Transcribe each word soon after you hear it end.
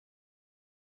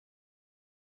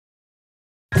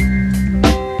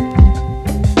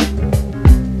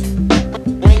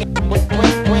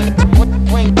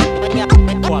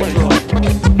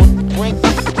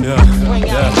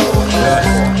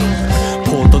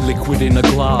liquid in a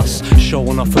glass,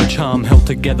 showing off her charm, held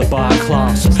together by a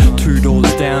clasp. 2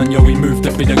 doors down, yo, we moved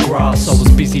a bit of grass. I was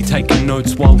busy taking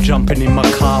notes while jumping in my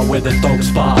car where the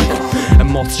dogs bark and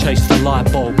moths chase the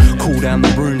light bulb. Cool down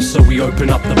the room, so we open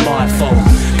up the bifold.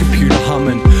 Computer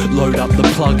humming, load up the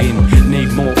plug-in.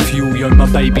 Need more fuel, yo, my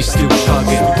baby's still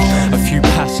chugging. A few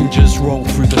passengers roll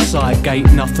through the side gate.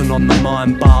 Nothing on the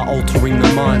mind bar, altering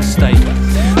the mind state.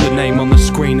 The name on the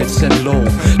screen, it said LOL.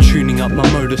 Tuning up my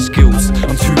motor skills,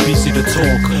 I'm too busy to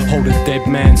talk. Hold a dead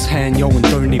man's hand, yo, and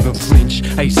don't even flinch.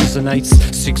 Aces and eights,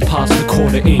 6 past the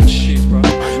quarter-inch.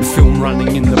 Film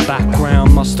running in the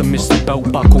background, must have missed the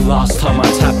belt buckle last time I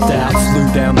tapped out.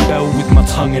 Flew down Bell with my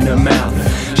tongue in her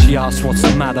mouth. She asked what's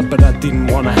the matter, but I didn't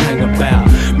want to hang about.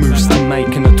 Moves to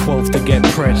make and a 12 to get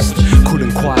pressed.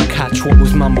 Couldn't quite catch what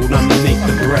was mumbled underneath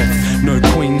the breath. No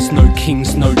queens, no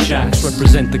kings, no jacks,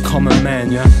 represent the common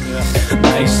man, yeah?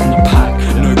 The ace in the pack.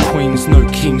 No queens, no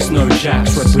kings, no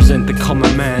jacks, represent the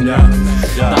common man, yeah?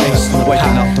 The ace in the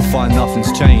Waking up to find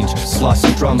nothing's changed.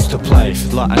 Slicing drums to play,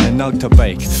 lighting a nug to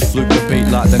bake. Loop the beat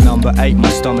like the number 8, my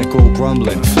stomach all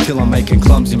grumbling. Till I'm making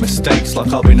clumsy mistakes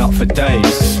like I've been up for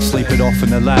days. Sleep it off in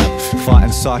the lab,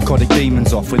 fighting psychotic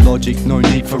demons off with logic. No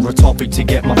need for a topic to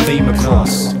get my theme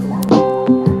across.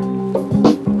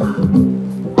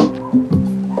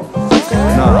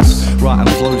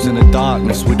 Writing flows in the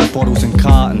darkness with the bottles and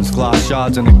cartons. Glass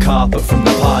shards and the carpet from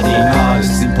the partying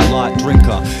artists. Impolite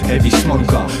drinker, heavy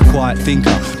smoker, quiet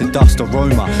thinker, the dust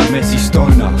aroma, messy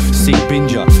stoner, sick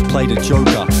binger, play the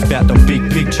joker, about the big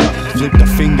picture, flip the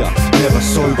finger, never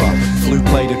sober. Flu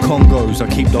play the congos, I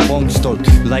keep the long stoked.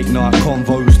 Late night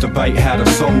convos, debate how the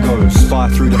song goes. Fire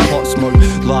through the hot smoke,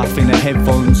 life in the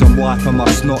headphones. I'm wiping my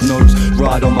snot nose,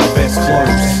 ride on my best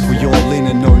clothes. We all in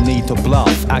and no need to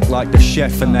bluff. Act like the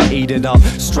chef and they eat it up.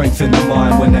 Strengthen the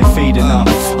mind when they feed enough.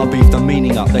 I beef the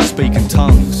meaning up, they speak in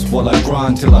tongues while I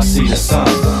grind till I see the sun.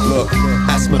 Look,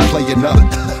 asthma playing up.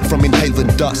 From inhaling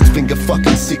dust, finger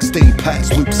fucking 16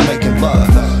 packs, loops making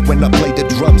love. When I play the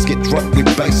drums, get drunk with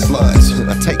bass lines.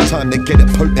 I take time to get it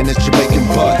potent as Jamaican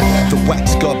bud. The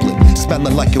wax goblin,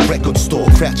 smelling like a record store.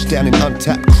 Crouched down in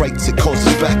untapped crates, it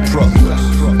causes back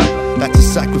problems. That's a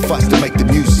sacrifice to make the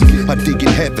music. I dig in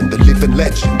heaven, the living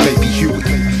legend, Baby Huey.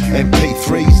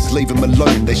 MP3s, leave them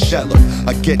alone, they shallow.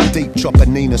 I get deep, drop a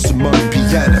Nina Simone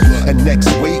piano. And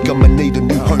next week I'ma need a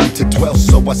new home to dwell.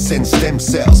 So I send stem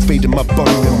cells, feeding my bone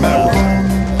and marrow.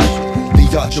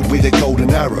 The archer with a golden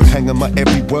arrow, hanging my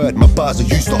every word, my bars are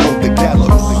used to hold the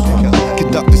gallows.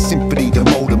 Conduct a symphony to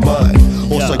mold a mind.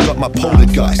 Also got my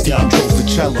poltergeist, he controls the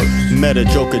cello. Met a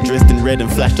joker dressed in red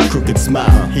and flashed a crooked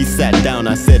smile. He sat down,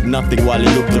 I said nothing while he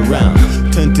looked around.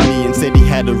 Turned to me and said he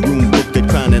had a room booked at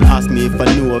Crown, and asked me if I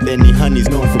knew of any honeys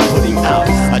known for putting out.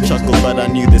 I chuckled but I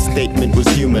knew the statement was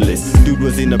humorless. Dude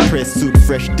was in a press suit,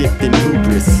 fresh dipped in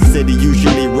hubris. Said he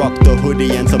usually rocked a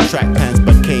hoodie and some track pants,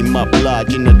 but came up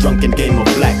large in a drunken game of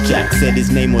blackjack. Said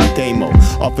his name was Damo,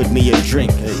 offered me a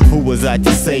drink. Who was I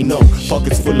to say no?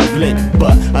 Pockets full of lint,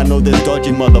 but I know there's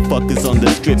dodgy motherfuckers on the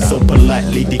strip, so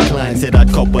politely declined. Said I'd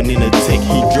cop one in a tick.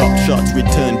 He dropped shots,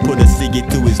 returned, put a ciggy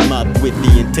to his mouth with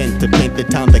the intent to paint the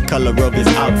town the color of his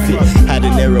outfit. Had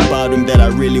an air about him that I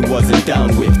really wasn't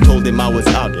down with. Told him I was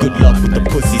out, good luck with the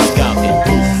pussy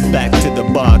scouting. Back to the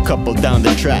bar, a couple down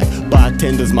the track.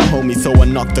 Bartender's my homie, so I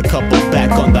knocked a couple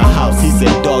back on the house. He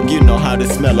said, dog, you know how to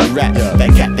smell a rat.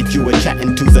 That cat that you were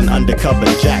chatting to's an undercover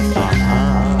jack.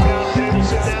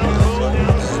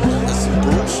 That's some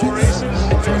bullshit.